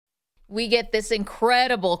we get this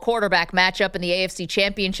incredible quarterback matchup in the AFC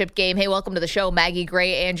Championship game. Hey, welcome to the show, Maggie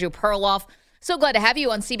Gray, Andrew Perloff. So glad to have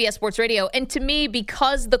you on CBS Sports Radio. And to me,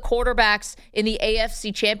 because the quarterbacks in the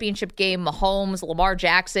AFC Championship game, Mahomes, Lamar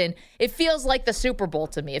Jackson, it feels like the Super Bowl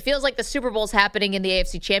to me. It feels like the Super Bowl is happening in the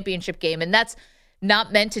AFC Championship game. And that's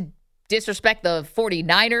not meant to disrespect the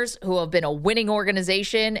 49ers, who have been a winning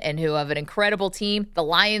organization and who have an incredible team. The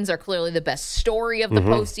Lions are clearly the best story of the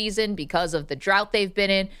postseason because of the drought they've been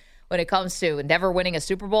in when it comes to never winning a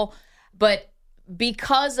Super Bowl. But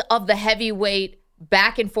because of the heavyweight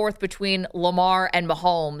back and forth between Lamar and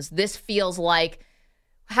Mahomes, this feels like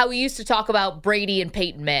how we used to talk about Brady and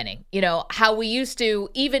Peyton Manning. You know, how we used to,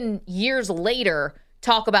 even years later,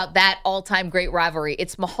 talk about that all-time great rivalry.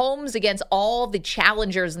 It's Mahomes against all the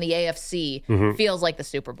challengers in the AFC. Feels like the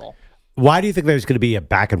Super Bowl. Why do you think there's going to be a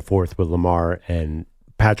back and forth with Lamar and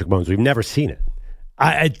Patrick Mahomes? We've never seen it.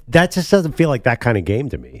 That just doesn't feel like that kind of game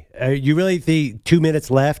to me. You really think 2 minutes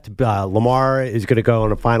left, Lamar is going to go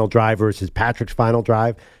on a final drive versus Patrick's final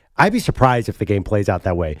drive? I'd be surprised if the game plays out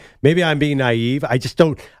that way. Maybe I'm being naive. I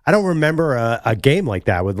don't remember a game like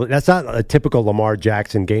that. That's not a typical Lamar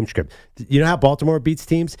Jackson game script. You know how Baltimore beats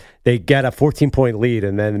teams? They get a 14-point lead,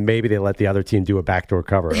 and then maybe they let the other team do a backdoor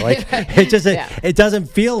cover. Like it doesn't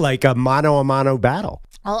feel like a mano-a-mano battle.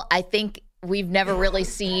 Well, I think we've never really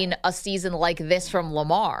seen a season like this from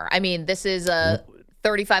Lamar. I mean, this is a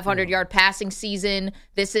 3,500-yard passing season.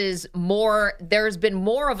 There's been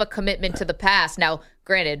more of a commitment to the pass. Now,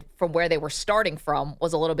 granted, from where they were starting from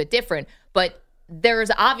was a little bit different, but there's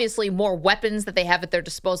obviously more weapons that they have at their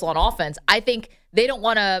disposal on offense. I think they don't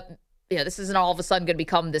want to, this isn't all of a sudden going to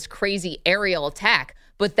become this crazy aerial attack,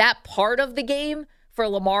 but that part of the game for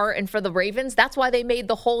Lamar and for the Ravens, that's why they made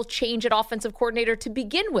the whole change at offensive coordinator to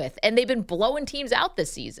begin with. And they've been blowing teams out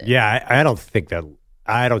this season. Yeah, I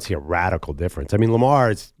don't see a radical difference. I mean,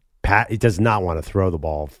 he does not want to throw the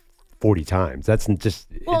ball 40 times. That's just...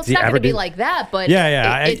 Well, it's not going to be like that, but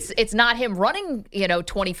it's not him running,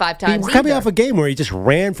 25 times. He's coming off a game where he just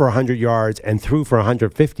ran for 100 yards and threw for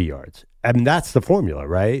 150 yards. I mean, that's the formula,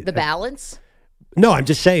 right? The balance? No, I'm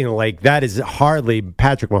just saying, that is hardly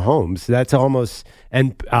Patrick Mahomes. That's almost...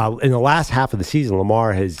 And in the last half of the season,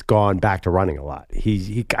 Lamar has gone back to running a lot.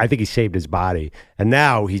 I think he saved his body. And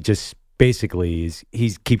now he just basically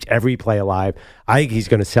he keeps every play alive. I think he's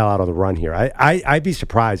going to sell out on the run here. I'd be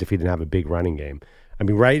surprised if he didn't have a big running game. I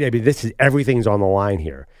mean, right? I mean, everything's on the line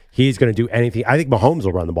here. He's going to do anything. I think Mahomes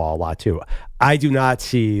will run the ball a lot too. I do not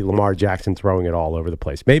see Lamar Jackson throwing it all over the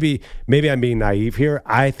place. Maybe I'm being naive here.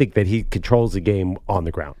 I think that he controls the game on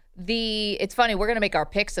the ground. It's funny, we're going to make our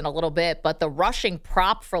picks in a little bit, but the rushing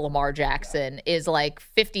prop for Lamar Jackson is like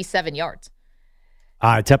 57 yards.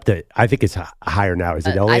 It's up to, I think it's higher now. Is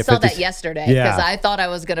it only I saw that yesterday because I thought I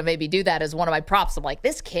was going to maybe do that as one of my props. I'm like,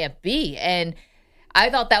 this can't be. And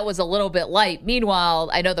I thought that was a little bit light.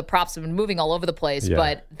 Meanwhile, I know the props have been moving all over the place,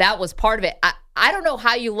 but that was part of it. I don't know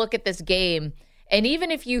how you look at this game, and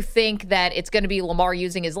even if you think that it's going to be Lamar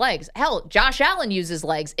using his legs, hell, Josh Allen uses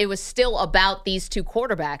legs. It was still about these two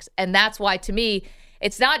quarterbacks, and that's why, to me,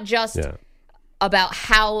 it's not just about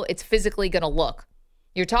how it's physically going to look.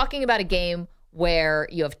 You're talking about a game where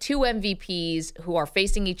you have two MVPs who are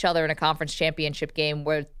facing each other in a conference championship game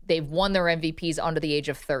where they've won their MVPs under the age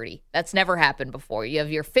of 30. That's never happened before. You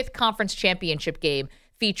have your fifth conference championship game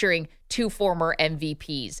featuring two former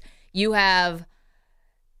MVPs. You have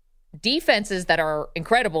defenses that are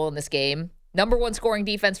incredible in this game. Number one scoring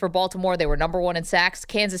defense for Baltimore. They were number one in sacks.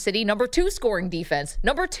 Kansas City, number two scoring defense.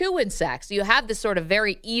 Number two in sacks. So you have this sort of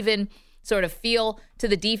very even sort of feel to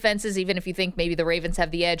the defenses, even if you think maybe the Ravens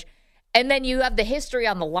have the edge. And then you have the history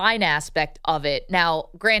on the line aspect of it. Now,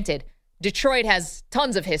 granted, Detroit has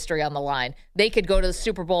tons of history on the line. They could go to the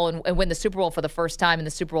Super Bowl and win the Super Bowl for the first time in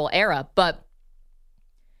the Super Bowl era. But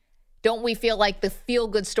don't we feel like the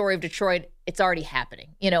feel-good story of Detroit, it's already happening?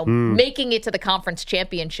 Making it to the conference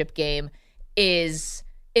championship game is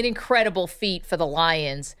an incredible feat for the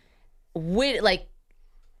Lions.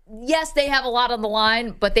 Yes, they have a lot on the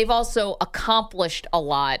line, but they've also accomplished a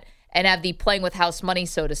lot and have the playing with house money,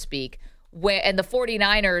 so to speak. And the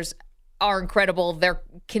 49ers are incredible. They're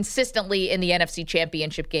consistently in the NFC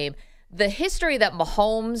Championship game. The history that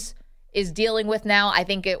Mahomes is dealing with now, I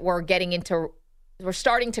think we're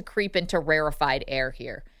starting to creep into rarefied air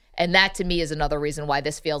here. And that, to me, is another reason why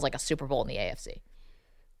this feels like a Super Bowl in the AFC.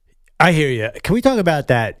 I hear you. Can we talk about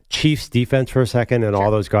that Chiefs defense for a second and all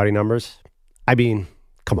those gaudy numbers? I mean,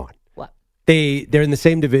 come on. What? They're in the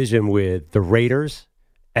same division with the Raiders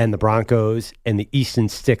and the Broncos and the Easton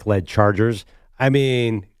Stick-led Chargers. I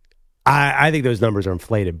mean, I think those numbers are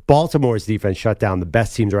inflated. Baltimore's defense shut down the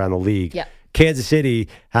best teams around the league. Yeah. Kansas City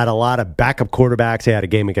had a lot of backup quarterbacks. They had a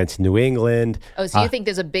game against New England. Oh, so you think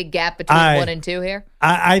there's a big gap between 1 and 2 here?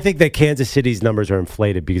 I think that Kansas City's numbers are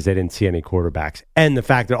inflated because they didn't see any quarterbacks. And the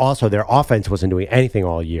fact that also their offense wasn't doing anything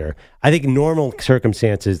all year. I think in normal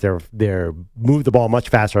circumstances, they're move the ball much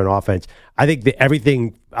faster on offense. I think that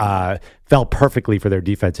everything fell perfectly for their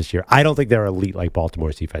defense this year. I don't think they're elite like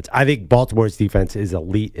Baltimore's defense. I think Baltimore's defense is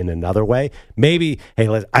elite in another way. Maybe,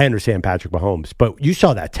 I understand Patrick Mahomes, but you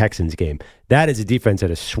saw that Texans game. That is a defense that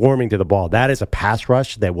is swarming to the ball. That is a pass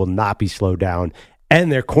rush that will not be slowed down. And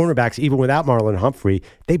their cornerbacks, even without Marlon Humphrey,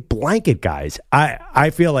 they blanket guys. I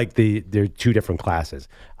feel like they're two different classes.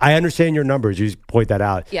 I understand your numbers. You just point that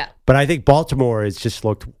out. Yeah. But I think Baltimore has just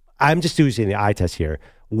looked, I'm just using the eye test here,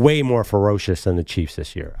 way more ferocious than the Chiefs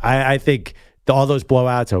this year. I think all those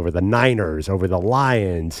blowouts over the Niners, over the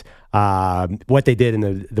Lions, what they did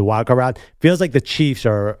in the wild card round, feels like the Chiefs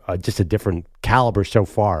are just a different caliber so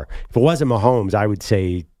far. If it wasn't Mahomes, I would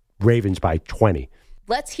say Ravens by 20.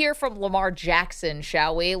 Let's hear from Lamar Jackson,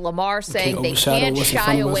 shall we? Lamar saying they can't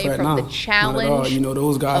shy away from the challenge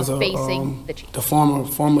those guys of are facing the Chiefs. The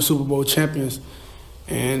former Super Bowl champions.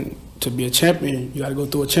 And to be a champion, you got to go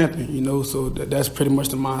through a champion, so that's pretty much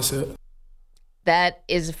the mindset. That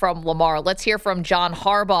is from Lamar. Let's hear from John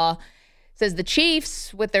Harbaugh. Says the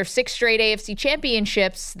Chiefs, with their 6 straight AFC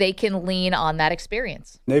championships, they can lean on that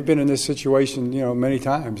experience. They've been in this situation, many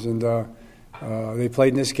times, and they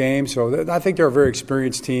played in this game. So I think they're a very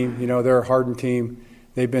experienced team. They're a hardened team.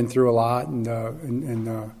 They've been through a lot, and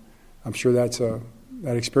I'm sure that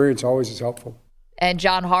experience always is helpful. And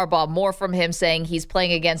John Harbaugh, more from him, saying he's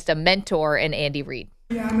playing against a mentor in Andy Reid.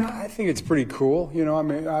 Yeah, I think it's pretty cool.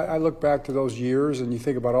 I look back to those years, and you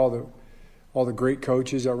think about all the great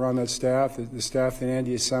coaches that were on that staff, the staff that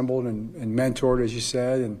Andy assembled and mentored, as you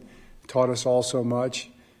said, and taught us all so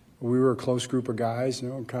much. We were a close group of guys,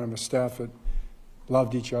 kind of a staff that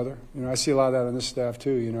loved each other. I see a lot of that on this staff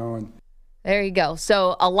too, and there you go.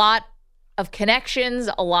 So a lot of connections,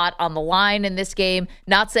 a lot on the line in this game.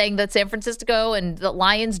 Not saying that San Francisco and the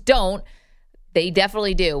Lions don't. They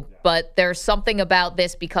definitely do. But there's something about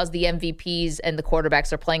this because the MVPs and the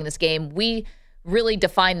quarterbacks are playing this game. We really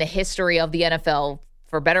define the history of the NFL,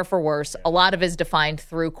 for better or for worse. A lot of it is defined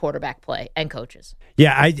through quarterback play and coaches.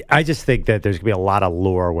 Yeah, I just think that there's going to be a lot of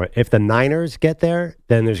lore. If the Niners get there,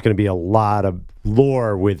 then there's going to be a lot of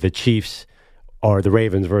lore with the Chiefs or the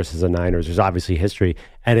Ravens versus the Niners. There's obviously history.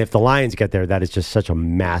 And if the Lions get there, that is just such a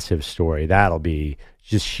massive story. That'll be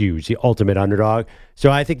just huge, the ultimate underdog. So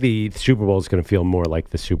I think the Super Bowl is going to feel more like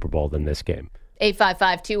the Super Bowl than this game.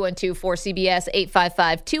 855-212-4CBS,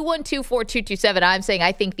 855-212-4227. I'm saying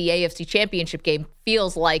I think the AFC Championship game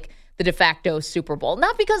feels like the de facto Super Bowl.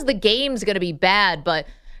 Not because the game's going to be bad, but,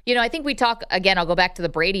 I think we talk, again, I'll go back to the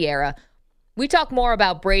Brady era. We talk more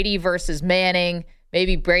about Brady versus Manning,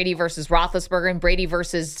 maybe Brady versus Roethlisberger, and Brady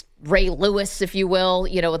versus Ray Lewis, if you will,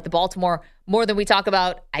 with the Baltimore, more than we talk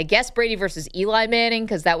about, I guess, Brady versus Eli Manning,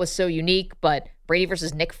 because that was so unique, but Brady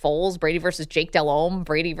versus Nick Foles, Brady versus Jake Delhomme,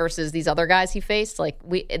 Brady versus these other guys he faced.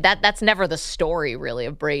 That's never the story, really,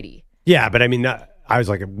 of Brady. Yeah, but I was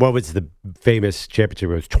like, what was the famous championship?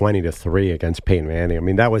 It was 20-3 against Peyton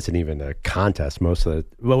Manning. That wasn't even a contest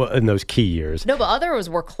in those key years. No, but others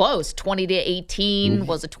were close. 20-18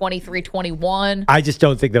 was a 23-21. I just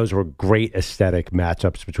don't think those were great aesthetic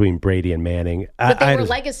matchups between Brady and Manning. But they were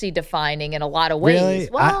legacy defining in a lot of ways. Really?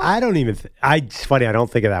 Well, I don't even. It's funny. I don't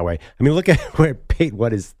think of it that way. Look at where Peyton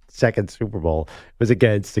won his second Super Bowl. It was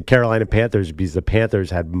against the Carolina Panthers because the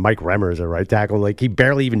Panthers had Mike Remmers at right tackle. He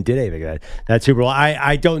barely even did anything that Super Bowl.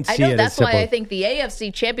 I don't see it that's as simple. why I think the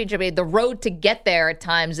AFC Championship, the road to get there at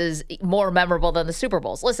times is more memorable than the Super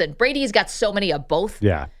Bowls. Listen, Brady's got so many of both.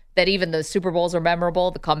 Yeah. That even the Super Bowls are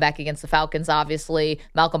memorable. The comeback against the Falcons, obviously.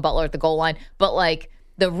 Malcolm Butler at the goal line. But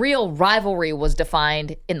the real rivalry was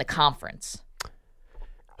defined in the conference.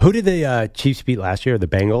 Who did the Chiefs beat last year? The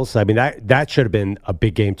Bengals? That should have been a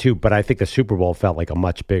big game too, but I think the Super Bowl felt like a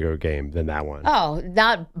much bigger game than that one. Oh,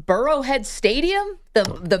 not Burrowhead Stadium?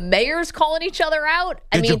 The mayors calling each other out?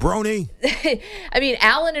 Jabroni.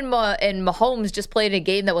 Allen and Mahomes just played a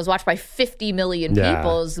game that was watched by 50 million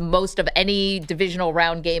people. Is most of any divisional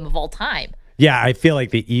round game of all time. Yeah, I feel like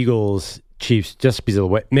the Eagles Chiefs, just because of the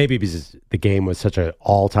way, maybe because the game was such an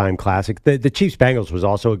all-time classic. The Chiefs Bengals was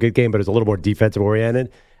also a good game, but it was a little more defensive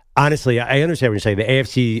oriented. Honestly, I understand what you're saying. The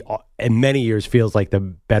AFC in many years feels like the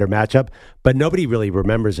better matchup, but nobody really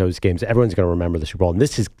remembers those games. Everyone's going to remember the Super Bowl, and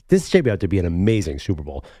this is shaping out to be an amazing Super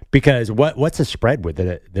Bowl because what's the spread with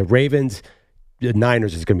it? The Ravens, the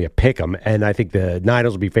Niners is going to be a pick 'em, and I think the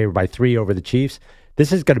Niners will be favored by 3 over the Chiefs.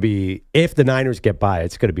 This is going to be, if the Niners get by,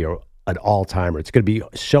 it's going to be an all-timer. It's going to be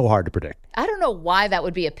so hard to predict. I don't know why that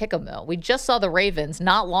would be a pick 'em, though. We just saw the Ravens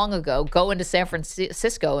not long ago go into San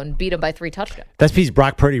Francisco and beat them by 3 touchdowns. That's because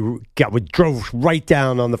Brock Purdy drove right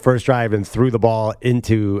down on the first drive and threw the ball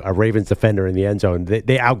into a Ravens defender in the end zone. They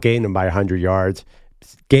outgained them by 100 yards.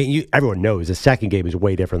 Everyone knows the second game is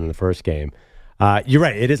way different than the first game. You're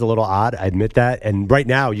right. It is a little odd. I admit that. And right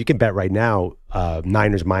now, you can bet right now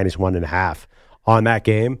Niners minus 1.5 on that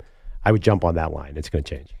game. I would jump on that line. It's going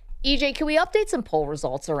to change. EJ, can we update some poll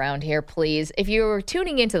results around here, please? If you're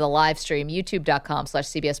tuning into the live stream,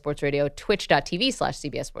 youtube.com/CBS Sports Radio,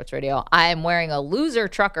 twitch.tv/CBS Sports Radio, I am wearing a loser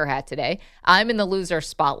trucker hat today. I'm in the loser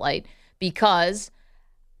spotlight because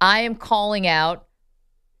I am calling out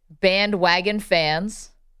bandwagon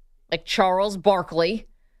fans like Charles Barkley,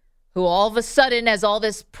 who all of a sudden has all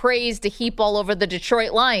this praise to heap all over the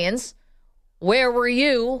Detroit Lions. Where were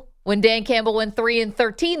you when Dan Campbell went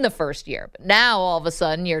 3-13 the first year? But now all of a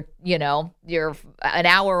sudden you're an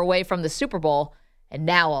hour away from the Super Bowl, and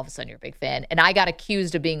now all of a sudden you're a big fan. And I got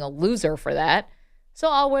accused of being a loser for that, so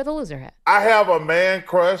I'll wear the loser hat. I have a man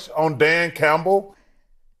crush on Dan Campbell.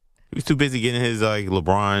 He was too busy getting his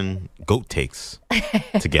LeBron GOAT takes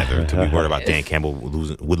together to be worried about Dan Campbell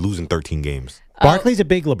losing 13 games. Barkley's a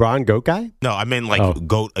big LeBron GOAT guy? No, I mean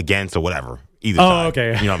GOAT against or whatever. Either side.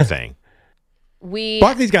 Okay. You know what I'm saying?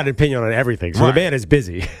 Barkley's got an opinion on everything, so the man is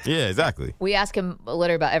busy. Yeah, exactly. We ask him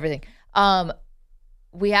literally about everything.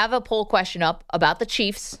 We have a poll question up about the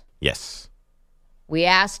Chiefs. Yes. We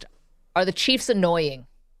asked, are the Chiefs annoying?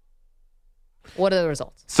 What are the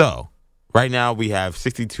results? So, right now we have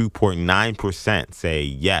 62.9% say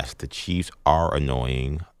yes, the Chiefs are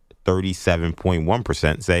annoying.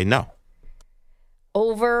 37.1% say no.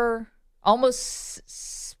 Over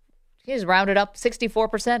almost, you just round it up,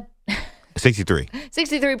 64%? 63.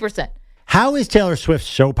 63%. How is Taylor Swift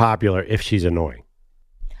so popular if she's annoying?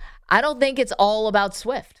 I don't think it's all about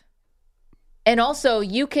Swift. And also,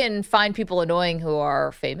 you can find people annoying who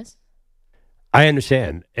are famous. I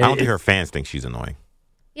understand. I don't think her fans think she's annoying.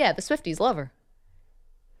 Yeah, the Swifties love her.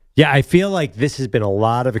 Yeah, I feel like this has been a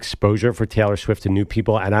lot of exposure for Taylor Swift to new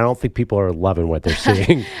people, and I don't think people are loving what they're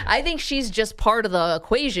seeing. I think she's just part of the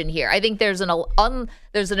equation here. I think there's an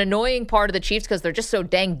annoying part of the Chiefs because they're just so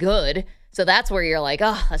dang good. So that's where you're like,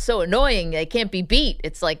 oh, that's so annoying. They can't be beat.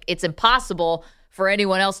 It's like it's impossible for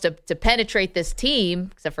anyone else to penetrate this team,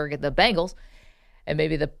 except for the Bengals and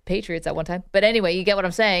maybe the Patriots at one time. But anyway, you get what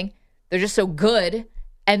I'm saying. They're just so good.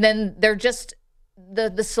 And then they're just...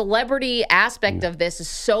 The celebrity aspect of this is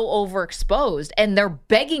so overexposed, and they're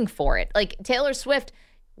begging for it. Like, Taylor Swift,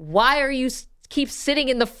 why are you keep sitting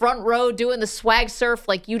in the front row doing the swag surf?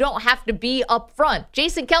 Like, you don't have to be up front.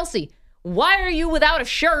 Jason Kelsey, why are you without a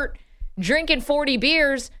shirt, drinking 40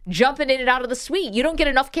 beers, jumping in and out of the suite? You don't get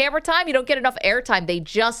enough camera time. You don't get enough airtime. They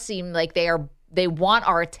just seem like they want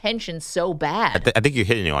our attention so bad. I think you're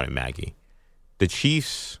hitting on it, Maggie. The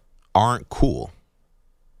Chiefs aren't cool.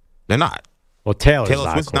 They're not. Well, Taylor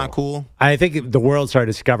Swift's not cool. I think the world started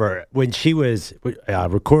to discover when she was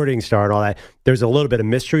recording star and all that, there's a little bit of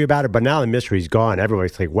mystery about her, but now the mystery's gone.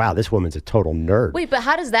 Everybody's like, wow, this woman's a total nerd. Wait, but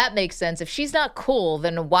how does that make sense? If she's not cool,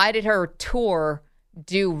 then why did her tour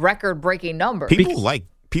do record-breaking numbers? People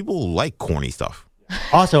like corny stuff.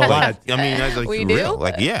 Also, a lot of... I mean, that's like we real. do?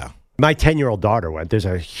 Like, yeah. My 10-year-old daughter went. There's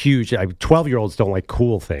a huge... 12-year-olds don't like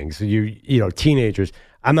cool things. You know, teenagers...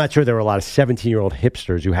 I'm not sure there were a lot of 17-year-old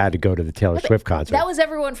hipsters who had to go to the Taylor Swift concert. That was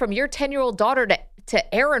everyone from your 10-year-old daughter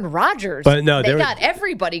to Aaron Rodgers. But no, they got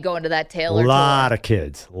everybody going to that Taylor tour. A lot tour. of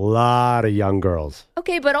kids, a lot of young girls.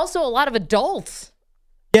 Okay, but also a lot of adults.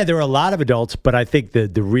 Yeah, there were a lot of adults, but I think the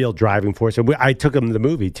real driving force, and I took them to the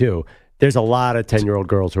movie too, there's a lot of 10-year-old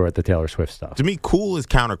girls who are at the Taylor Swift stuff. To me, cool is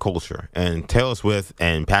counterculture. And Taylor Swift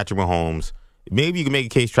and Patrick Mahomes, maybe you can make a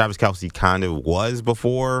case Travis Kelce kind of was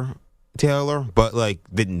before Taylor, but like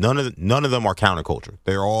none of them are counterculture.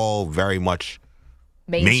 They're all very much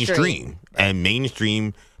mainstream. And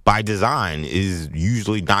mainstream by design is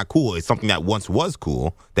usually not cool. It's something that once was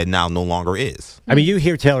cool that now no longer is. I mean, you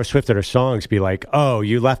hear Taylor Swift at her songs be like, oh,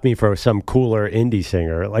 you left me for some cooler indie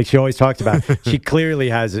singer. Like she always talks about, she clearly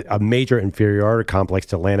has a major inferiority complex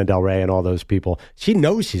to Lana Del Rey and all those people. She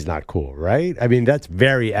knows she's not cool, right? I mean, that's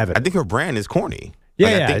very evident. I think her brand is corny.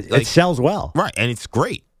 Yeah, it sells well. Right, and it's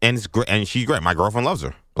great. And it's great, and she's great. My girlfriend loves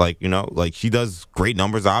her. Like, you know, like she does great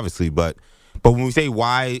numbers, obviously. But when we say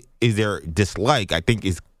why is there dislike, I think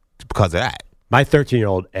it's because of that. My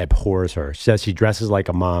 13-year-old abhors her. She says she dresses like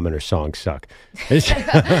a mom and her songs suck.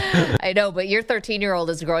 I know, but your 13-year-old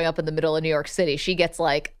is growing up in the middle of New York City. She gets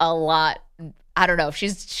like a lot. I don't know. She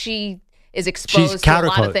is exposed to a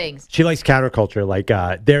lot of things. She likes counterculture. Like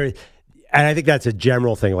and I think that's a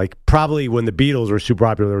general thing. Like probably when the Beatles were super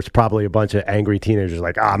popular, there was probably a bunch of angry teenagers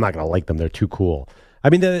like, I'm not going to like them. They're too cool. I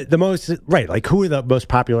mean, the most, right, like who are the most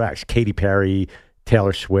popular acts? Katy Perry,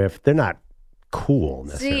 Taylor Swift. They're not cool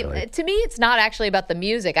necessarily. See, to me, it's not actually about the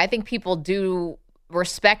music. I think people do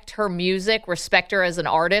respect her music, respect her as an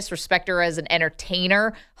artist, respect her as an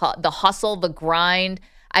entertainer, the hustle, the grind.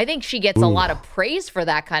 I think she gets a lot of praise for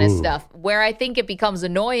that kind of stuff. Where I think it becomes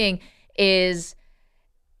annoying is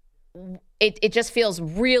it just feels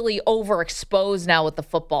really overexposed now with the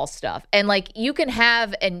football stuff. And like you could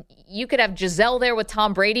have Giselle there with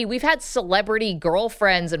Tom Brady. We've had celebrity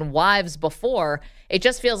girlfriends and wives before. It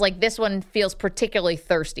just feels like this one feels particularly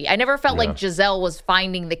thirsty. I never felt like Giselle was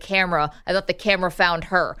finding the camera. I thought the camera found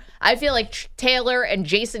her. I feel like Taylor and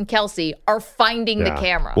Jason Kelce are finding the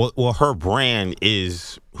camera. Well, her brand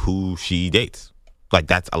is who she dates. Like,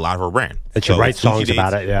 that's a lot of her brand. And she writes songs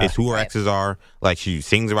about it, yeah. It's who her exes are. Like, she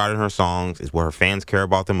sings about it in her songs. It's what her fans care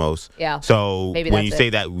about the most. Yeah. So when you say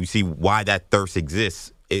that, we see why that thirst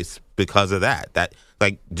exists. It's because of that. That,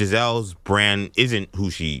 like, Giselle's brand isn't who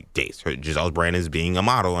she dates. Giselle's brand is being a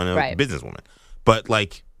model and a businesswoman. But,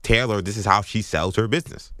 like, Taylor, this is how she sells her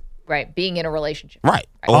business. Right, being in a relationship. Right.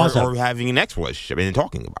 Or having an ex relationship and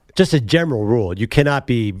talking about it. Just a general rule. You cannot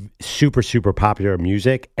be super, super popular in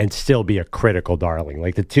music and still be a critical darling.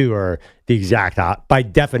 Like the two are the exact, by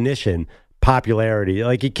definition, popularity.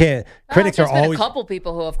 Like you can't, critics are always. There's been a couple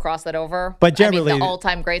people who have crossed that over. But generally. The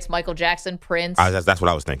all-time greats, Michael Jackson, Prince. That's what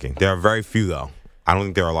I was thinking. There are very few, though. I don't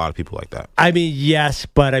think there are a lot of people like that. I mean, yes,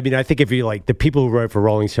 but I mean, I think if you like the people who wrote for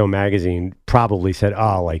Rolling Stone magazine probably said,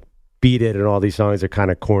 like, Beat It and all these songs are kind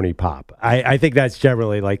of corny pop. I think that's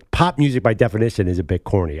generally like pop music by definition is a bit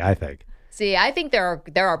corny, I think. See, I think there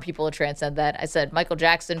are people who transcend that. I said Michael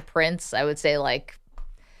Jackson, Prince, I would say like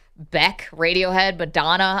Beck, Radiohead,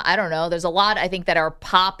 Madonna. I don't know. There's a lot I think that are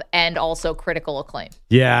pop and also critical acclaim.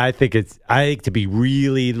 Yeah, I think to be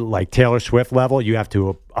really like Taylor Swift level, you have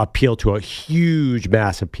to appeal to a huge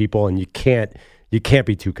mass of people and you can't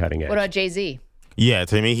be too cutting edge. What about Jay-Z? Yeah,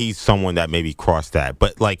 to me he's someone that maybe crossed that.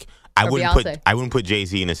 But like I wouldn't put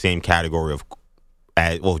Jay-Z in the same category of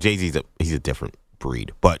Jay-Z's he's a different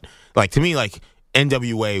breed. But like to me, like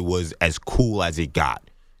NWA was as cool as it got.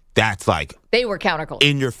 That's like they were counterculture.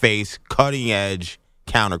 In your face, cutting edge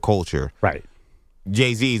counterculture. Right.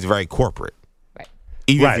 Jay-Z is very corporate. Right.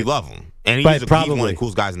 Even if you love him. And he's one of the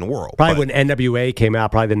coolest guys in the world. Probably when NWA came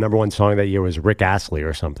out, probably the number one song that year was Rick Astley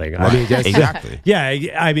or something. Right. I mean, exactly. Yeah,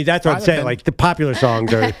 I mean, that's what I'm saying. Like, the popular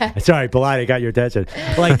songs are, sorry, Bellotti got your attention.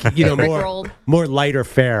 Like, more lighter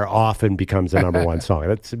fare often becomes the number one song.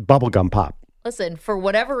 That's bubblegum pop. Listen, for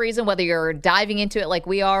whatever reason, whether you're diving into it like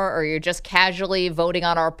we are or you're just casually voting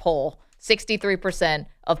on our poll, 63%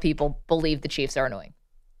 of people believe the Chiefs are annoying.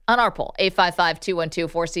 On our poll,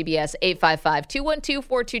 855-212-4CBS,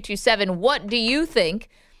 855-212-4227. What do you think?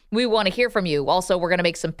 We want to hear from you. Also, we're going to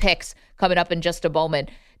make some picks coming up in just a moment.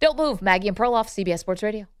 Don't move. Maggie and Perloff, CBS Sports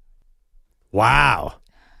Radio. Wow.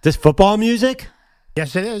 This football music?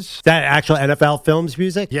 Yes, it is. Is that actual NFL Films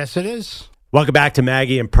music? Yes, it is. Welcome back to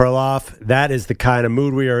Maggie and Perloff. That is the kind of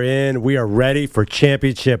mood we are in. We are ready for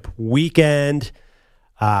championship weekend.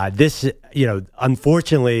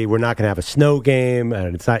 Unfortunately, we're not going to have a snow game,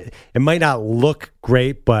 and it might not look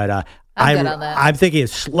great, but I'm thinking of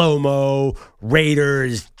slow-mo,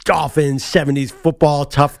 Raiders, Dolphins, 70s football,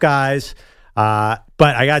 tough guys. But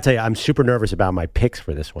I got to tell you, I'm super nervous about my picks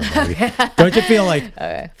for this one. Don't you feel like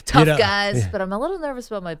tough guys? But I'm a little nervous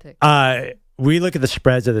about my picks. We look at the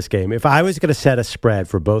spreads of this game. If I was going to set a spread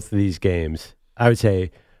for both of these games, I would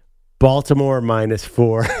say Baltimore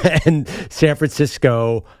 -4 and San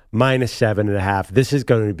Francisco -7.5. This is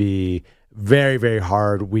going to be very, very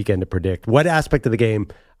hard weekend to predict. What aspect of the game?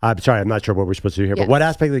 I'm sorry, I'm not sure what we're supposed to do here, but what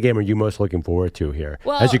aspect of the game are you most looking forward to here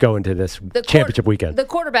as you go into this championship weekend? The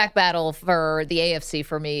quarterback battle for the AFC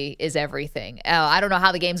for me is everything. I don't know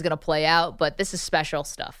how the game's going to play out, but this is special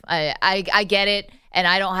stuff. I get it, and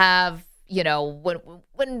I don't have,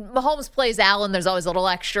 when Mahomes plays Allen, there's always a little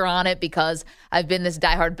extra on it because I've been this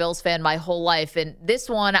diehard Bills fan my whole life, and this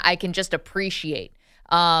one I can just appreciate.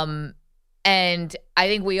 And I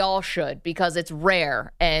think we all should because it's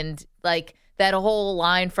rare. And like that whole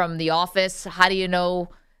line from The Office, how do you know?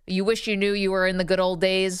 You wish you knew you were in the good old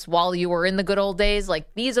days while you were in the good old days.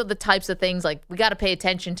 Like these are the types of things like we got to pay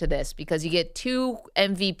attention to this because you get two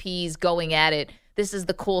MVPs going at it. This is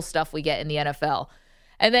the cool stuff we get in the NFL.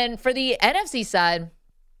 And then for the NFC side,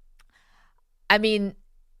 I mean,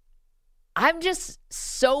 I'm just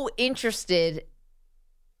so interested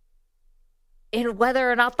in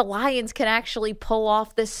whether or not the Lions can actually pull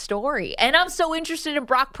off this story. And I'm so interested in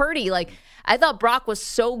Brock Purdy. Like, I thought Brock was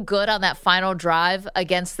so good on that final drive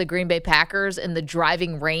against the Green Bay Packers in the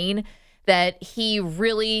driving rain that he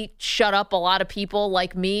really shut up a lot of people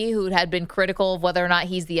like me who had been critical of whether or not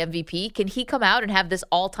he's the MVP. Can he come out and have this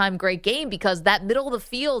all-time great game? Because that middle of the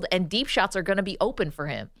field and deep shots are going to be open for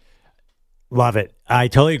him. Love it. I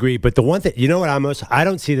totally agree. But the one thing, you know what, I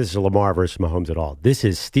don't see this as Lamar versus Mahomes at all. This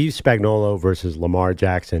is Steve Spagnuolo versus Lamar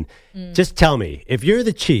Jackson. Just tell me, if you're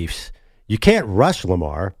the Chiefs, you can't rush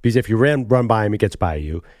Lamar because if you run by him, he gets by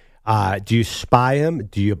you. Do you spy him?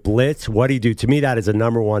 Do you blitz? What do you do? To me, that is the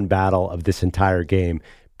number one battle of this entire game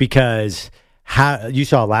because you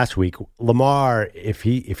saw last week, Lamar, if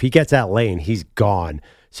he gets that lane, he's gone.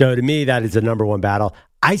 So to me, that is the number one battle.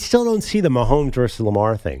 I still don't see the Mahomes versus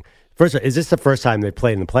Lamar thing. First of all, is this the first time they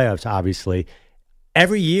played in the playoffs? Obviously.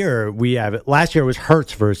 Every year we have it. Last year it was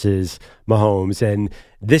Hurts versus Mahomes, and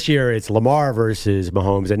this year it's Lamar versus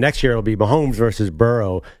Mahomes, and next year it'll be Mahomes versus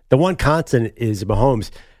Burrow. The one constant is Mahomes.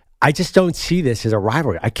 I just don't see this as a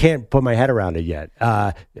rivalry. I can't put my head around it yet.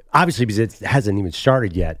 Obviously, because it hasn't even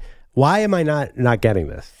started yet. Why am I not getting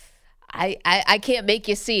this? I can't make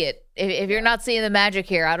you see it. If you're not seeing the magic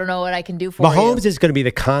here, I don't know what I can do for you. Mahomes is going to be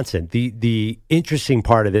the constant. The interesting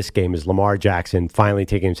part of this game is Lamar Jackson finally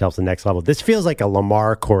taking himself to the next level. This feels like a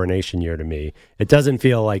Lamar coronation year to me. It doesn't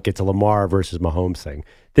feel like it's a Lamar versus Mahomes thing.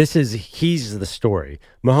 He's the story.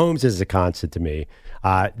 Mahomes is the constant to me.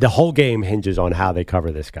 The whole game hinges on how they cover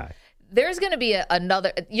this guy. There's going to be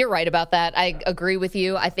another. You're right about that. I agree with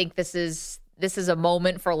you. I think this is a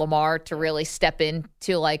moment for Lamar to really step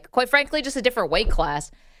into, like, quite frankly, just a different weight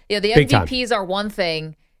class. You know, the Big MVPs time. are one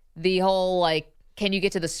thing. The whole, like, can you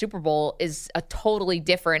get to the Super Bowl is a totally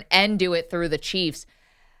different, and do it through the Chiefs.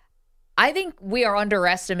 I think we are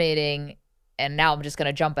underestimating, and now I'm just going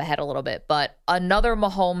to jump ahead a little bit, but another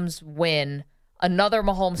Mahomes win, another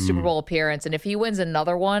Mahomes Super Bowl appearance, and if he wins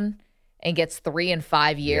another one and gets 3 in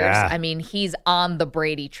 5 years, I mean, he's on the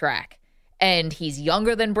Brady track. And he's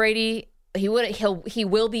younger than Brady. He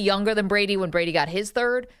will be younger than Brady when Brady got his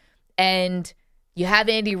third. And you have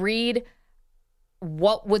Andy Reid.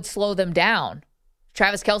 What would slow them down?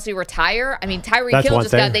 Travis Kelce retire? I mean, Tyreek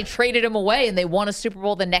Hill they traded him away and they won a Super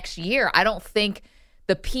Bowl the next year. I don't think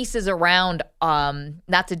the pieces around,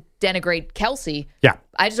 not to denigrate Kelce. Yeah.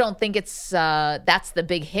 I just don't think that's the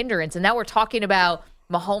big hindrance. And now we're talking about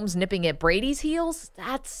Mahomes nipping at Brady's heels.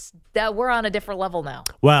 We're on a different level now.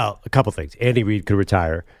 Well, a couple things. Andy Reid could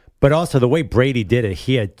retire. But also the way Brady did it,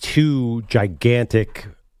 he had 2 gigantic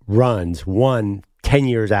runs, one 10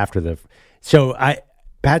 years after the. So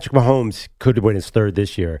Patrick Mahomes could win his third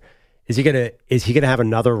this year. Is he gonna have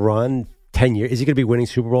another run 10 years? Is he gonna be winning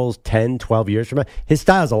Super Bowls 10, 12 years from now? His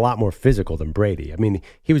style is a lot more physical than Brady. I mean,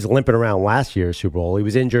 he was limping around last year's Super Bowl. He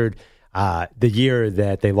was injured the year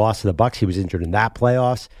that they lost to the Bucs. He was injured in that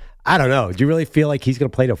playoffs. I don't know. Do you really feel like he's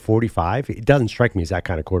going to play to 45? It doesn't strike me as that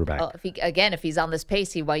kind of quarterback. If he's on this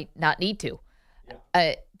pace, he might not need to.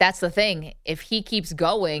 That's the thing. If he keeps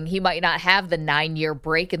going, he might not have the 9-year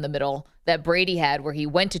break in the middle that Brady had where he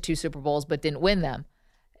went to 2 Super Bowls but didn't win them.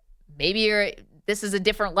 Maybe this is a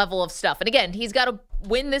different level of stuff. And again, he's got to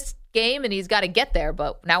win this game and he's got to get there.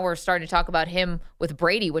 But now we're starting to talk about him with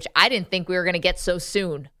Brady, which I didn't think we were going to get so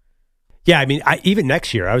soon. Yeah, I mean, even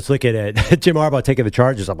next year, I was looking at Jim Harbaugh taking the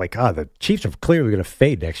Chargers. I'm like, the Chiefs are clearly going to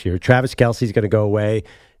fade next year. Travis Kelce's going to go away.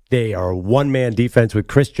 They are a one-man defense with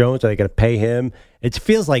Chris Jones. Are they going to pay him? It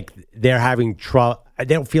feels like they're having trouble. They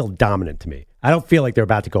don't feel dominant to me. I don't feel like they're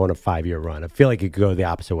about to go on a 5-year run. I feel like it could go the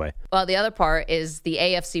opposite way. Well, the other part is the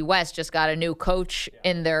AFC West just got a new coach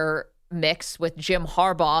in their mix with Jim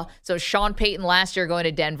Harbaugh. So Sean Payton last year going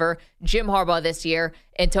to Denver, Jim Harbaugh this year,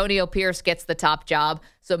 Antonio Pierce gets the top job.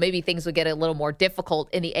 So maybe things will get a little more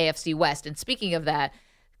difficult in the AFC West. And speaking of that,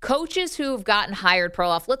 coaches who've gotten hired,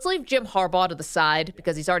 Perloff, let's leave Jim Harbaugh to the side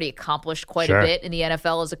because he's already accomplished quite a bit in the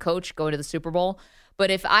NFL as a coach, going to the Super Bowl.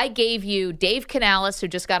 But if I gave you Dave Canales, who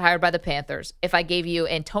just got hired by the Panthers, if I gave you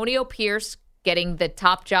Antonio Pierce getting the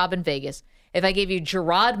top job in Vegas, if I gave you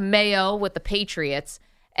Gerard Mayo with the Patriots,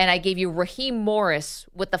 and I gave you Raheem Morris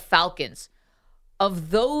with the Falcons,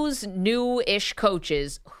 of those new-ish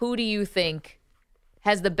coaches, who do you think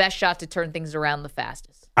has the best shot to turn things around the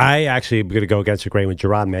fastest? I actually am going to go against the grain with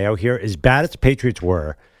Gerard Mayo here. As bad as the Patriots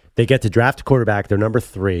were, they get to draft a quarterback. They're number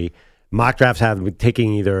 3. Mock drafts have them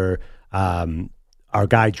taking either our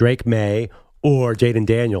guy Drake May or Jaden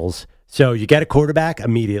Daniels. So you get a quarterback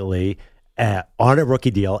immediately on a rookie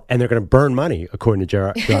deal, and they're going to burn money, according to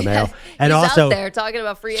Gerard Mayo. And he's also out there talking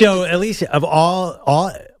about free agency. So agency. at least of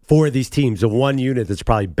all for these teams, the one unit that's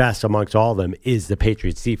probably best amongst all of them is the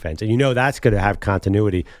Patriots defense. And that's going to have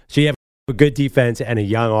continuity. So you have a good defense and a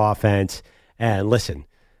young offense. And listen,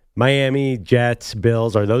 Miami, Jets,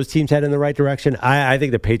 Bills, are those teams heading in the right direction? I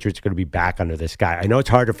think the Patriots are going to be back under this guy. I know it's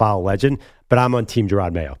hard to follow legend, but I'm on Team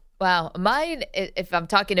Gerard Mayo. Wow. Mine, if I'm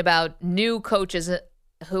talking about new coaches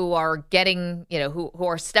who are getting, who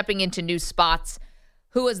are stepping into new spots,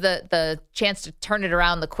 who has the chance to turn it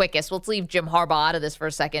around the quickest? Let's leave Jim Harbaugh out of this for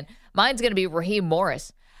a second. Mine's going to be Raheem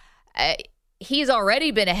Morris. He's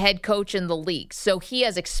already been a head coach in the league, so he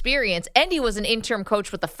has experience, and he was an interim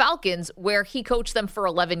coach with the Falcons, where he coached them for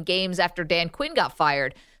 11 games after Dan Quinn got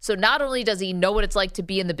fired. So not only does he know what it's like to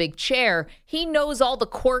be in the big chair, he knows all the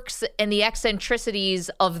quirks and the eccentricities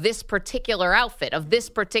of this particular outfit, of this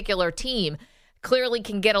particular team. Clearly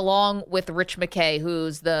can get along with Rich McKay,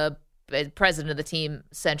 who's the president of the team,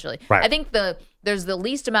 essentially. Right. I think there's the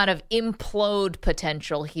least amount of implode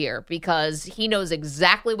potential here because he knows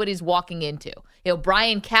exactly what he's walking into.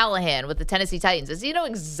 Brian Callahan with the Tennessee Titans, does he know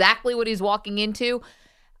exactly what he's walking into?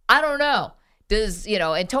 I don't know. Does,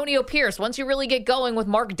 Antonio Pierce, once you really get going with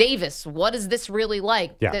Mark Davis, what is this really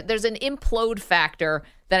like? Yeah. There's an implode factor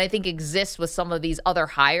that I think exists with some of these other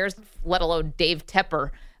hires, let alone Dave Tepper.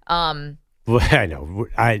 Well, I know.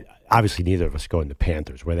 Obviously neither of us go in the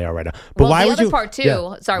Panthers where they are right now. But why would you? The other part too.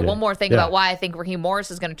 Yeah. Sorry, one more thing about why I think Raheem Morris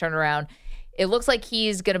is going to turn around. It looks like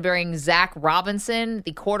he's going to bring Zach Robinson,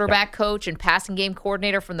 the quarterback coach and passing game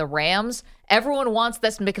coordinator from the Rams. Everyone wants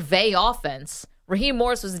this McVay offense. Raheem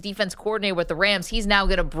Morris was the defense coordinator with the Rams. He's now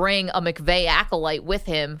going to bring a McVay acolyte with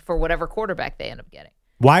him for whatever quarterback they end up getting.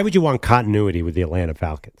 Why would you want continuity with the Atlanta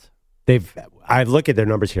Falcons? I look at their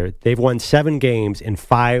numbers here. They've won 7 games in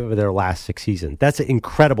 5 of their last 6 seasons. That's an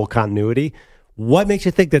incredible continuity. What makes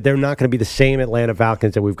you think that they're not going to be the same Atlanta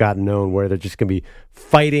Falcons that we've gotten known, where they're just going to be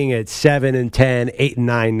fighting at 7-10, 8-9,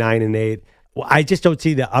 9-8? Well, I just don't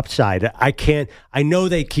see the upside. I know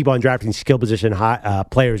they keep on drafting skill position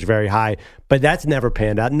players very high, but that's never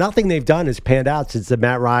panned out. Nothing they've done has panned out since the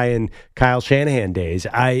Matt Ryan, Kyle Shanahan days.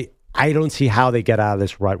 I don't see how they get out of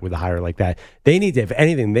this rut with a hire like that. They need to, if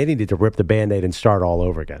anything, to rip the Band-Aid and start all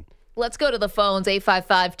over again. Let's go to the phones,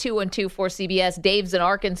 855-212-4CBS. Dave's in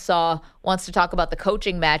Arkansas, wants to talk about the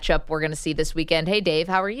coaching matchup we're going to see this weekend. Hey, Dave,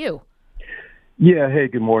 how are you? Yeah, hey,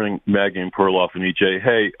 good morning, Maggie and Perloff and EJ.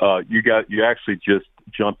 Hey, you actually just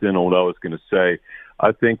jumped in on what I was going to say.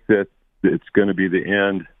 I think that it's going to be the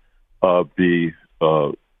end of the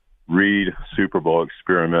Reed Super Bowl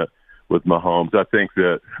experiment with Mahomes. I think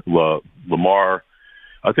that Lamar,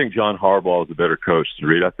 I think John Harbaugh is a better coach than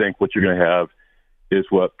Reed. I think what you're going to have is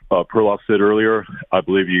what Perloff said earlier. I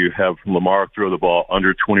believe you have Lamar throw the ball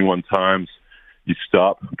under 21 times. You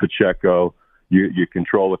stop Pacheco. You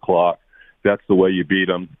control the clock. That's the way you beat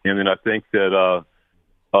them. And then I think that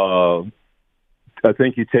I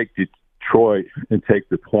think you take Detroit and take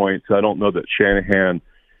the points. I don't know that Shanahan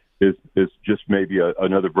is just maybe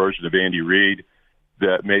another version of Andy Reid,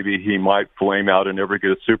 that maybe he might flame out and never get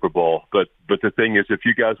a Super Bowl. But the thing is, if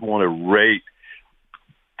you guys want to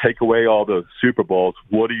take away all the Super Bowls,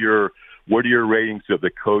 what are your ratings of the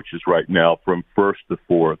coaches right now from first to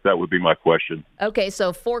fourth? That would be my question. Okay,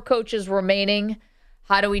 so 4 coaches remaining.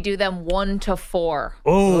 How do we do them 1 to 4?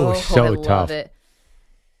 Oh, so I tough. love it.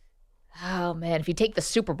 Oh, man, if you take the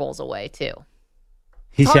Super Bowls away, too.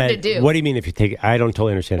 He It's hard said, to do. What do you mean if you take? I don't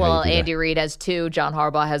totally understand. Well, how you do Andy Reid has 2. John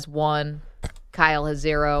Harbaugh has 1. Kyle has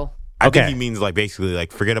 0. I think he means basically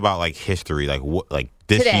forget about history, this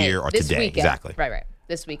Today, year or this today. Weekend. Exactly. Right.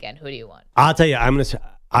 This weekend, who do you want? I'll tell you, I'm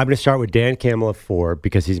gonna start with Dan Campbell at 4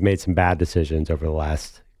 because he's made some bad decisions over the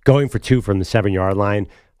last. Going for 2 from the 7-yard line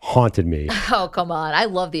haunted me. Oh, come on! I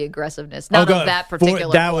love the aggressiveness. Not of that particular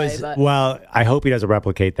play, but. Well, I hope he doesn't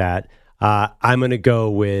replicate that. I'm gonna go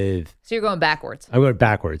with. So you're going backwards. I'm going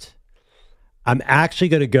backwards. I'm actually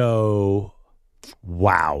gonna go.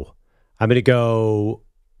 Wow. I'm gonna go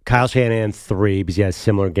Kyle Shanahan 3 because he has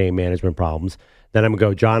similar game management problems. Then I'm going to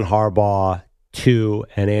go John Harbaugh 2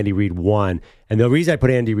 and Andy Reid 1. And the reason I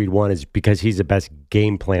put Andy Reid 1 is because he's the best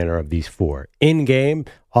game planner of these 4. In game,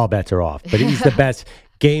 all bets are off. But he's the best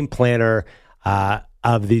game planner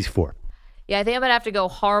of these 4. Yeah, I think I'm going to have to go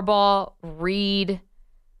Harbaugh, Reid.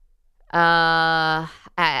 I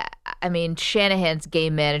mean, Shanahan's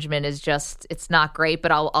game management is just, it's not great,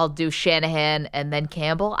 but I'll do Shanahan and then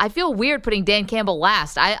Campbell. I feel weird putting Dan Campbell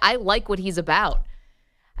last. I like what he's about.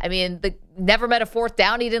 I mean, never met a 4th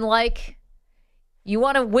down he didn't like. You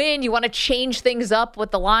want to win. You want to change things up with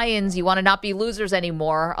the Lions. You want to not be losers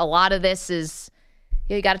anymore. A lot of this is,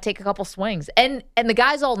 you got to take a couple swings. And the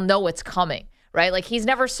guys all know it's coming. right? Like he's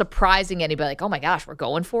never surprising anybody. Like, oh my gosh, we're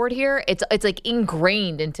going for it here. It's like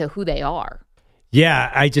ingrained into who they are.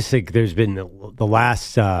 Yeah, I just think there's been the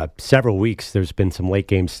last several weeks, there's been some late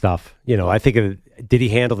game stuff. I think, did he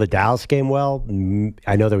handle the Dallas game well?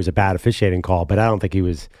 I know there was a bad officiating call, but I don't think he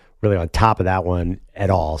was really on top of that one at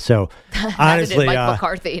all. So honestly, Mike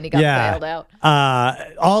McCarthy, and he got bailed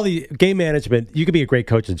out. All the game management, you could be a great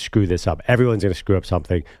coach and screw this up. Everyone's going to screw up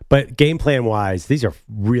something. But game plan wise, these are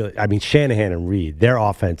really, Shanahan and Reed, their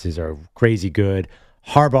offenses are crazy good.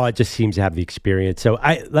 Harbaugh just seems to have the experience. So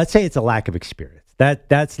let's say it's a lack of experience.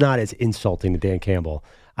 That's not as insulting to Dan Campbell.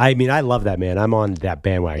 I love that man. I'm on that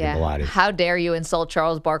bandwagon a lot. How dare you insult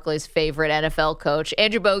Charles Barkley's favorite NFL coach?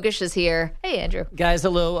 Andrew Bogish is here. Hey, Andrew. Guys,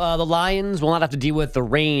 hello. The Lions will not have to deal with the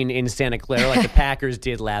rain in Santa Clara like the Packers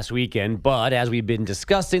did last weekend. But as we've been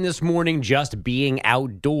discussing this morning, just being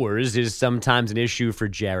outdoors is sometimes an issue for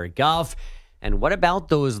Jared Goff. And what about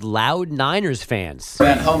those loud Niners fans?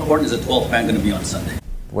 Man, how important is the 12th man going to be on Sunday?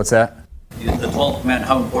 What's that? The 12th man,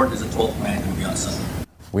 how important is the 12th man going to be on Sunday?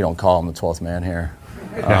 We don't call him the 12th man here.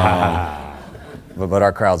 But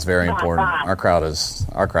our crowd's very important. Our crowd,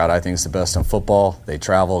 I think, is the best in football. They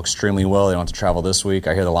travel extremely well. They don't have to travel this week.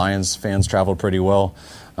 I hear the Lions fans traveled pretty well.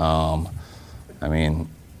 We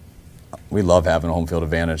love having a home field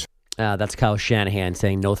advantage. That's Kyle Shanahan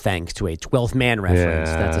saying no thanks to a 12th man reference.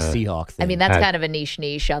 Yeah. That's a Seahawk thing. That's kind of a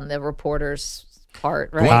niche on the reporter's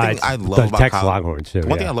part, right? One thing I love about Kyle, Longhorns too.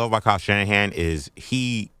 One thing I love about Kyle Shanahan is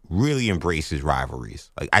he really embraces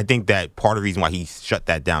rivalries. Like I think that part of the reason why he shut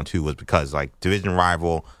that down too was because like division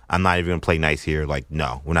rival, I'm not even going to play nice here. Like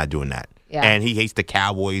no, we're not doing that. Yeah. And he hates the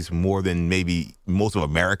Cowboys more than maybe most of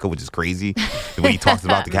America, which is crazy. When he talks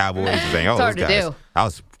about the Cowboys, he's saying, "Oh, those guys." I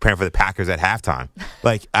was preparing for the Packers at halftime.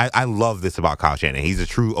 Like I love this about Kyle Shanahan. He's a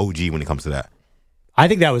true OG when it comes to that. I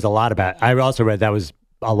think that was a lot about. I also read that was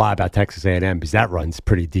a lot about Texas A&M because that runs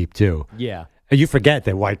pretty deep too. Yeah. You forget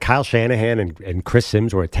that why Kyle Shanahan and Chris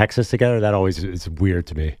Sims were at Texas together. That always is weird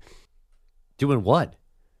to me. Doing what?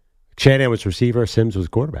 Shanahan was receiver. Sims was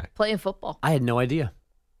quarterback. Playing football. I had no idea.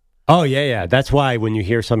 Oh, yeah. That's why when you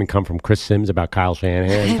hear something come from Chris Sims about Kyle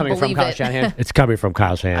Shanahan. Coming from Kyle Shanahan. It's coming from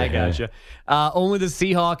Kyle Shanahan. I gotcha. Only the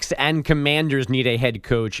Seahawks and Commanders need a head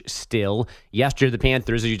coach still. Yesterday, the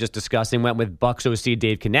Panthers, as you just discussed, went with Bucs OC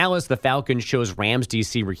Dave Canales. The Falcons chose Rams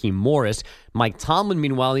DC Raheem Morris. Mike Tomlin,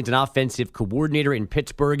 meanwhile, needs an offensive coordinator in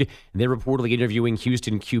Pittsburgh. They're reportedly interviewing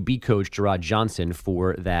Houston QB coach Gerard Johnson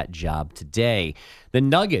for that job today. The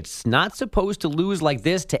Nuggets, not supposed to lose like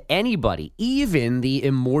this to anybody, even the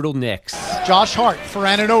immortal Knicks. Josh Hart for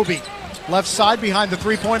Anunoby. Left side behind the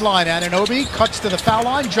three-point line. Anunoby cuts to the foul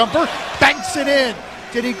line. Jumper. Banks it in.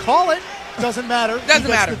 Did he call it? Doesn't matter. Doesn't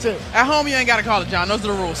matter. At home, you ain't got to call it, John. Those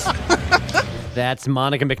are the rules. That's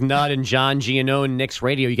Monica McNutt and John Giannone, Knicks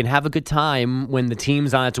Radio. You can have a good time when the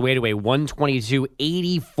team's on its way to a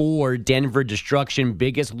 122-84 Denver destruction.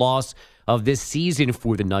 Biggest loss of this season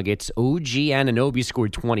for the Nuggets. OG Anunoby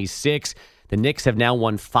scored 26. The Knicks have now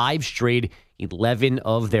won 5 straight, 11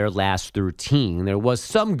 of their last 13. There was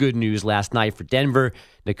some good news last night for Denver.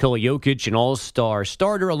 Nikola Jokic, an all-star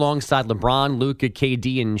starter alongside LeBron, Luka,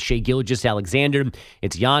 KD, and Shai Gilgeous-Alexander.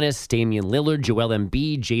 It's Giannis, Damian Lillard, Joel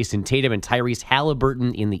Embiid, Jason Tatum, and Tyrese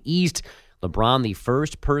Halliburton in the East. LeBron, the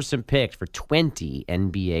first person picked for 20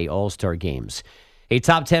 NBA All-Star games. A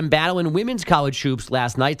top 10 battle in women's college hoops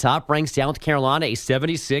last night. Top-ranked South Carolina, a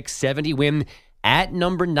 76-70 win at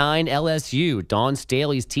number 9 LSU. Dawn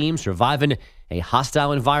Staley's team surviving a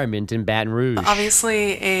hostile environment in Baton Rouge.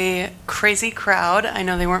 Obviously a crazy crowd. I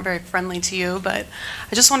know they weren't very friendly to you, but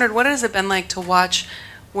I just wondered, what has it been like to watch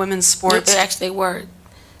women's sports? They actually were.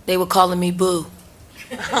 They were calling me Boo.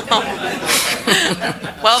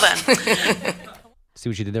 Well then. See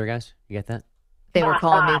what you did there, guys? You get that? They were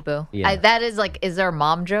calling me Boo. Yeah. That is like, is there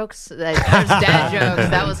mom jokes? There's dad jokes.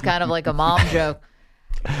 That was kind of like a mom joke.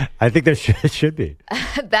 I think there should be.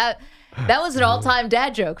 That was an all-time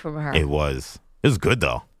dad joke from her. It was. It was good,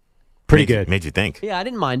 though. Pretty good. Made you think. Yeah, I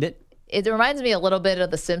didn't mind it. It reminds me a little bit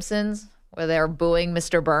of The Simpsons, where they were booing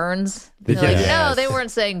Mr. Burns. Yes. Like, no, they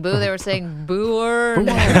weren't saying boo. They were saying booer.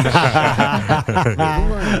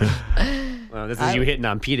 Well, this is you hitting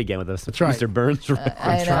on Pete again with us. That's right. Mr. Burns.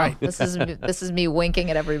 I know. Right. This is me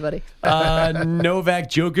winking at everybody. Novak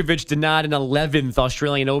Djokovic denied an 11th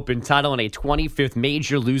Australian Open title in a 25th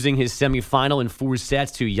major, losing his semifinal in 4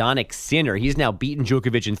 sets to Jannik Sinner. He's now beaten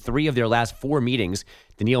Djokovic in 3 of their last 4 meetings.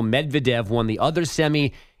 Daniil Medvedev won the other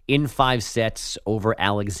semi in 5 sets over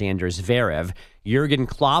Alexander Zverev. Jurgen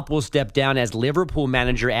Klopp will step down as Liverpool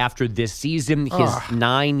manager after this season. His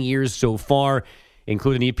 9 years so far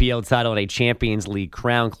include an EPL title and a Champions League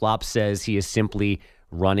crown. Klopp says he is simply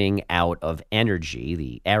running out of energy.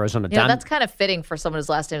 The Arizona that's kind of fitting for someone whose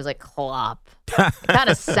last name is like Klopp. It kind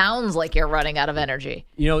of sounds like you're running out of energy.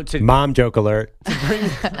 Mom joke alert.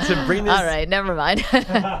 To bring this, all right, never mind. No,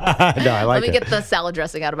 I like Let me get the salad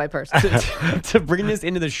dressing out of my purse. To bring this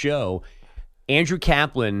into the show, Andrew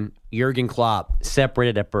Kaplan, Jurgen Klopp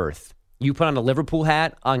separated at birth. You put on a Liverpool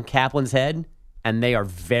hat on Kaplan's head, and they are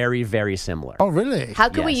very, very similar. Oh, really? How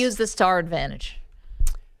can we use this to our advantage?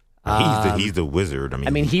 He's the wizard.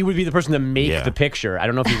 I mean, he would be the person to make the picture. I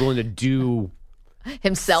don't know if he's willing to do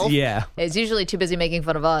himself. Yeah, he's usually too busy making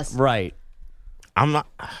fun of us. Right. I'm not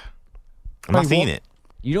seeing it.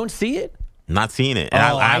 You don't see it? Not seeing it. And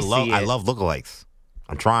I love lookalikes.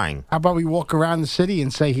 I'm trying. How about we walk around the city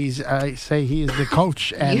and say he is the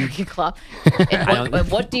coach? And Jurgen Klopp.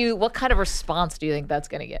 What kind of response do you think that's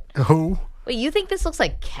going to get? Who? Wait, you think this looks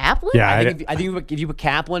like Kaplan? Yeah, I think if you put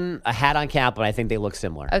Kaplan, a hat on Kaplan, I think they look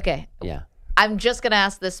similar. Okay. Yeah. I'm just going to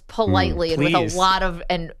ask this politely and with a lot of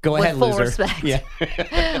Go with ahead, full loser. respect. Yeah.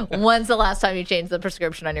 When's the last time you changed the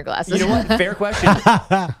prescription on your glasses? You know what? Fair question.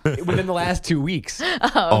 Within the last 2 weeks.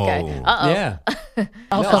 Oh, okay. Uh-oh. Yeah.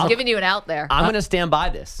 I'm giving you an out there. I'm going to stand by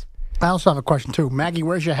this. I also have a question, too. Maggie,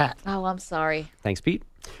 where's your hat? Oh, I'm sorry. Thanks, Pete.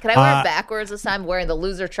 Can I wear it backwards this time? I'm wearing the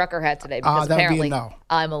loser trucker hat today because that would be a apparently no.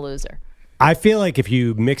 I'm a loser. I feel like if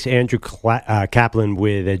you mix Andrew Kaplan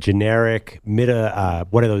with a generic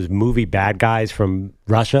one of those movie bad guys from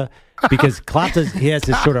Russia, because Klopp he has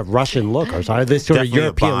this sort of Russian look or sorry, this sort Definitely of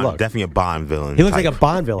European look. Definitely a Bond villain. He looks like a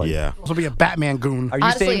Bond villain. Yeah. This will be a Batman goon. Are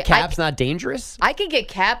you saying Cap's not dangerous? I could get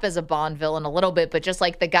Cap as a Bond villain a little bit, but just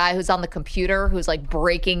like the guy who's on the computer who's like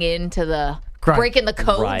breaking into breaking the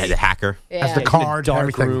code. Right. As a hacker. Yeah. As the card, dark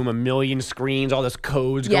everything. room, a million screens, all this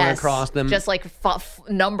codes going across them. Just like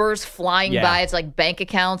numbers flying by. It's like bank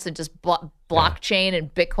accounts and just blockchain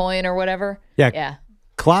and Bitcoin or whatever. Yeah.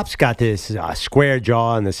 Klopp's got this square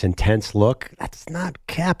jaw and this intense look. That's not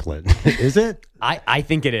Kaplan, is it? I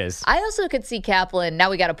think it is. I also could see Kaplan.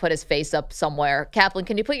 Now we got to put his face up somewhere. Kaplan,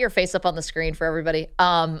 can you put your face up on the screen for everybody?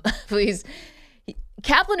 Please.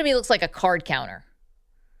 Kaplan to me looks like a card counter.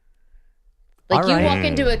 Like you walk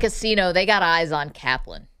into a casino, they got eyes on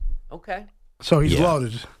Kaplan. Okay. So he's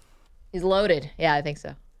loaded. He's loaded. Yeah, I think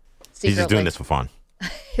so. Secretly. He's just doing this for fun.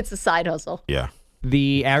 It's a side hustle. Yeah.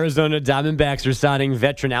 The Arizona Diamondbacks are signing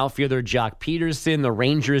veteran outfielder Jock Peterson. The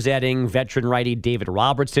Rangers adding veteran righty David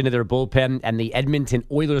Robertson to their bullpen. And the Edmonton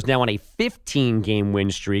Oilers now on a 15-game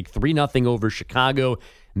win streak, 3-0 over Chicago.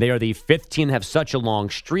 They are the 5th team to have such a long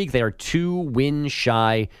streak. They are 2 wins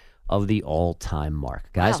shy of the all-time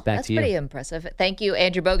mark. Guys, back to you. That's pretty impressive. Thank you,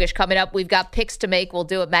 Andrew Bogish. Coming up, we've got picks to make. We'll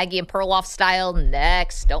do it Maggie and Perloff style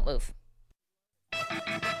next. Don't move.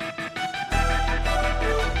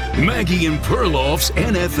 Maggie and Perloff's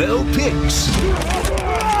NFL Picks.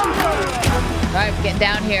 All right, we're getting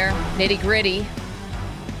down here. Nitty gritty.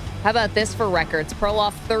 How about this for records?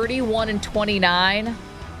 Perloff 31-29.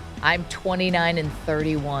 I'm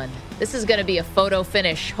 29-31. This is going to be a photo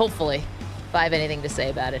finish, hopefully, if I have anything to say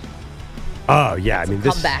about it. Oh, yeah. I mean,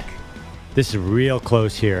 this is real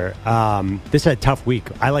close here. This is a tough week.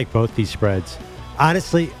 I like both these spreads.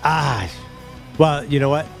 Honestly, well, you know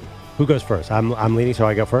what? Who goes first? I'm leading, so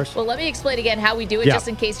I go first. Well, let me explain again how we do it, just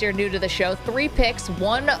in case you're new to the show. 3 picks,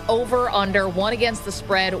 1 over, under, 1 against the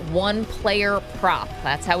spread, 1 player prop.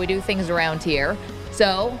 That's how we do things around here.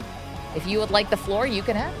 So, if you would like the floor, you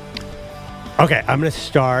can have it. Okay, I'm going to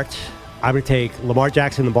start. I'm going to take Lamar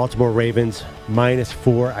Jackson, the Baltimore Ravens,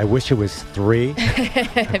 -4. I wish it was 3.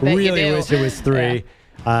 I really wish it was 3.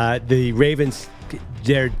 Yeah. The Ravens,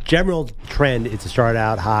 their general trend is to start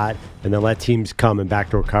out hot and then let teams come and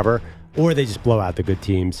backdoor cover, or they just blow out the good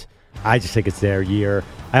teams. I just think it's their year.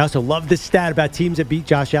 I also love this stat about teams that beat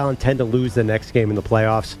Josh Allen tend to lose the next game in the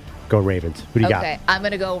playoffs. Go Ravens. Who do you got? Okay, I'm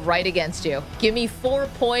going to go right against you. Give me 4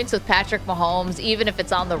 points with Patrick Mahomes, even if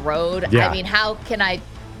it's on the road. Yeah. I mean, how can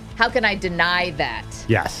I deny that?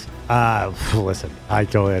 Yes. Listen, I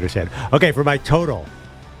totally understand. Okay, for my total,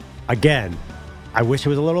 again, I wish it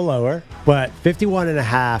was a little lower, but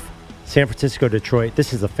 51.5, San Francisco, Detroit.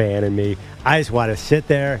 This is a fan in me. I just want to sit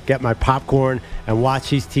there, get my popcorn, and watch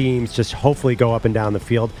these teams just hopefully go up and down the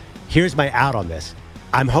field. Here's my out on this.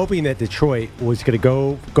 I'm hoping that Detroit was going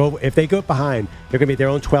to go. If they go behind, they're going to be at their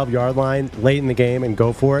own 12-yard line late in the game and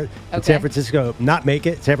go for it. Okay. And San Francisco not make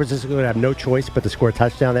it. San Francisco would have no choice but to score a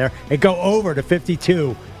touchdown there and go over to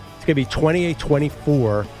 52. It's going to be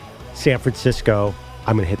 28-24 San Francisco.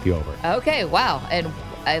 I'm going to hit the over. Okay, wow. And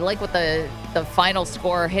I like what the final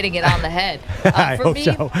score, hitting it on the head. I hope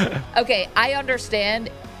so. Okay, I understand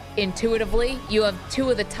intuitively, you have two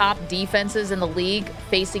of the top defenses in the league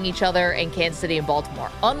facing each other in Kansas City and Baltimore.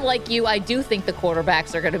 Unlike you, I do think the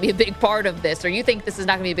quarterbacks are going to be a big part of this, or you think this is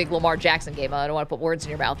not going to be a big Lamar Jackson game. I don't want to put words in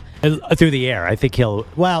your mouth. Through the air. I think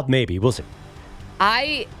maybe. We'll see.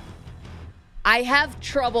 I have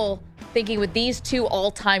trouble thinking with these two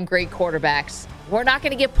all-time great quarterbacks, we're not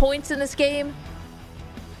going to get points in this game.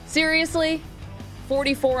 Seriously?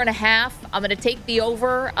 44.5. I'm going to take the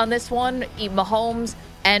over on this one. Mahomes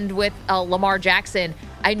and with Lamar Jackson.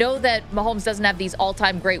 I know that Mahomes doesn't have these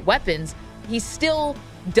all-time great weapons. He still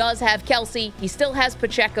does have Kelsey. He still has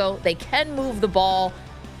Pacheco. They can move the ball.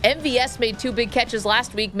 MVS made 2 big catches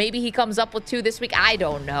last week. Maybe he comes up with 2 this week. I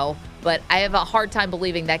don't know. But I have a hard time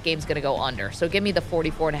believing that game's going to go under. So give me the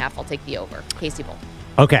 44.5. I'll take the over. Casey Bull.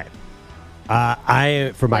 Okay.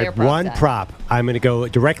 For my one prop, I'm going to go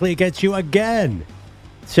directly against you again.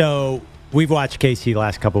 So we've watched Casey the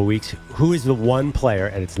last couple of weeks. Who is the one player,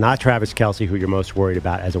 and it's not Travis Kelce, who you're most worried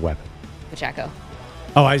about as a weapon? Pacheco.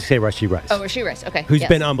 Oh, I say Rashee Rice. Oh, Rashee Rice. Okay. Who's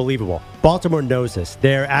been unbelievable. Baltimore knows this.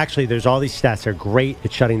 There's all these stats. They're great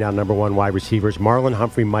at shutting down number 1 wide receivers. Marlon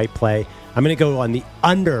Humphrey might play. I'm going to go on the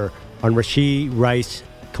under on Rashee Rice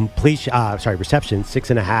reception,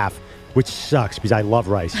 6.5, which sucks because I love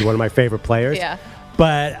Rice. He's one of my favorite players. Yeah.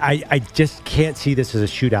 But I just can't see this as a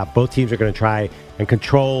shootout. Both teams are going to try and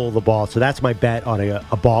control the ball. So that's my bet on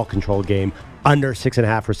a ball control game. Under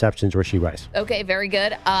 6.5 receptions, Rashee Rice. Okay, very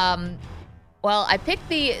good. Well, I picked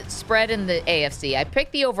the spread in the AFC. I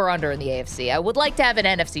picked the over-under in the AFC. I would like to have an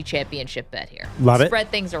NFC championship bet here. Love it. Spread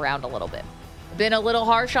things around a little bit. Been a little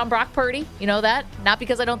harsh on Brock Purdy. You know that? Not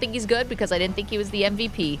because I don't think he's good, because I didn't think he was the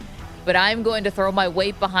MVP. But I'm going to throw my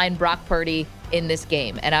weight behind Brock Purdy in this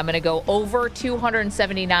game. And I'm going to go over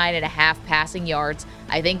 279.5 passing yards.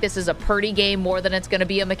 I think this is a Purdy game more than it's going to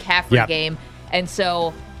be a McCaffrey game. And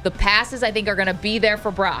so the passes, I think, are going to be there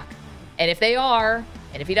for Brock. And if they are,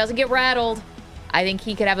 and if he doesn't get rattled, I think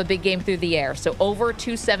he could have a big game through the air. So over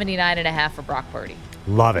 279.5 for Brock Purdy.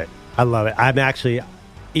 Love it. I love it. I'm actually...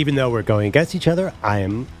 Even though we're going against each other, I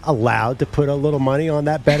am allowed to put a little money on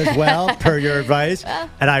that bet as well, per your advice.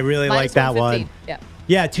 And I really like that one.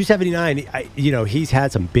 Yeah, 279. He's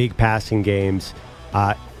had some big passing games.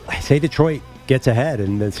 I say Detroit gets ahead,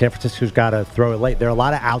 and then San Francisco's got to throw it late. There are a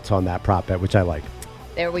lot of outs on that prop bet, which I like.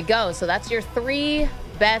 There we go. So that's your 3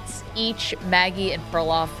 bets each, Maggie and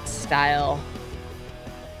Perloff style.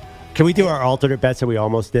 Can we do our alternate bets that we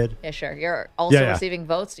almost did? Yeah, sure. You're also receiving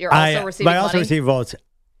votes? You're also receiving money? I also receive votes.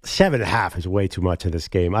 7.5 is way too much in this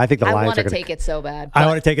game. I think the Lions are going to take it so bad. I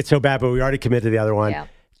want to take it so bad, but we already committed to the other one. Yeah.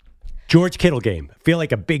 George Kittle game. I feel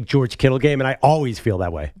like a big George Kittle game, and I always feel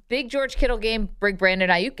that way. Big George Kittle game, big Brandon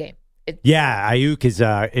Ayuk game.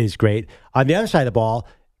 Ayuk is great. On the other side of the ball,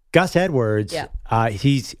 Gus Edwards,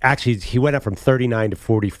 he went up from 39 to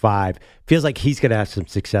 45. Feels like he's going to have some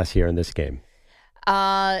success here in this game.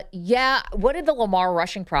 What did the Lamar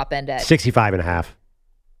rushing prop end at? 65.5.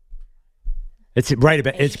 It's right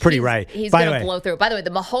about. It's pretty right. He's going to blow through. By the way, the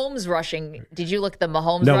Mahomes rushing. Did you look at the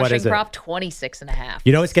Mahomes rushing prop? 26.5.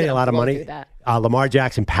 You know, it's getting a lot of money. Lamar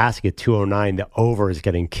Jackson passing at 209. The over is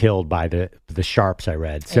getting killed by the sharps. I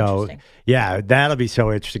read. So that'll be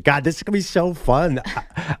so interesting. God, this is going to be so fun.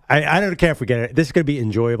 I don't care if we get it. This is going to be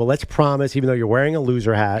enjoyable. Let's promise, even though you're wearing a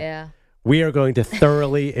loser hat. Yeah. We are going to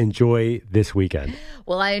thoroughly enjoy this weekend.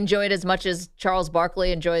 Will I enjoy it as much as Charles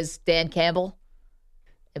Barkley enjoys Dan Campbell?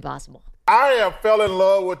 Impossible. I have fell in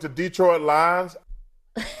love with the Detroit Lions.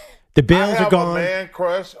 The Bills are gone. I have a man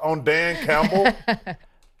crush on Dan Campbell.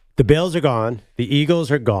 The Bills are gone. The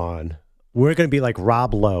Eagles are gone. We're going to be like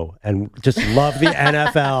Rob Lowe and just love the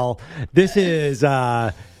NFL. This is,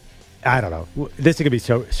 I don't know. This is going to be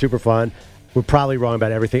so super fun. We're probably wrong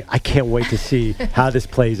about everything. I can't wait to see how this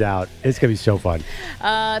plays out. It's going to be so fun.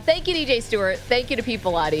 Thank you, DJ Stewart. Thank you to Pete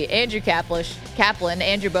Pilati, Andrew Kaplan,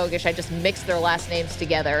 Andrew Bogish. I just mixed their last names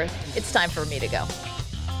together. It's time for me to go.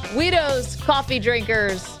 Weedos, coffee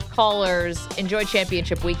drinkers, callers, enjoy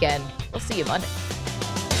championship weekend. We'll see you Monday.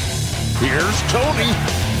 Here's Tony.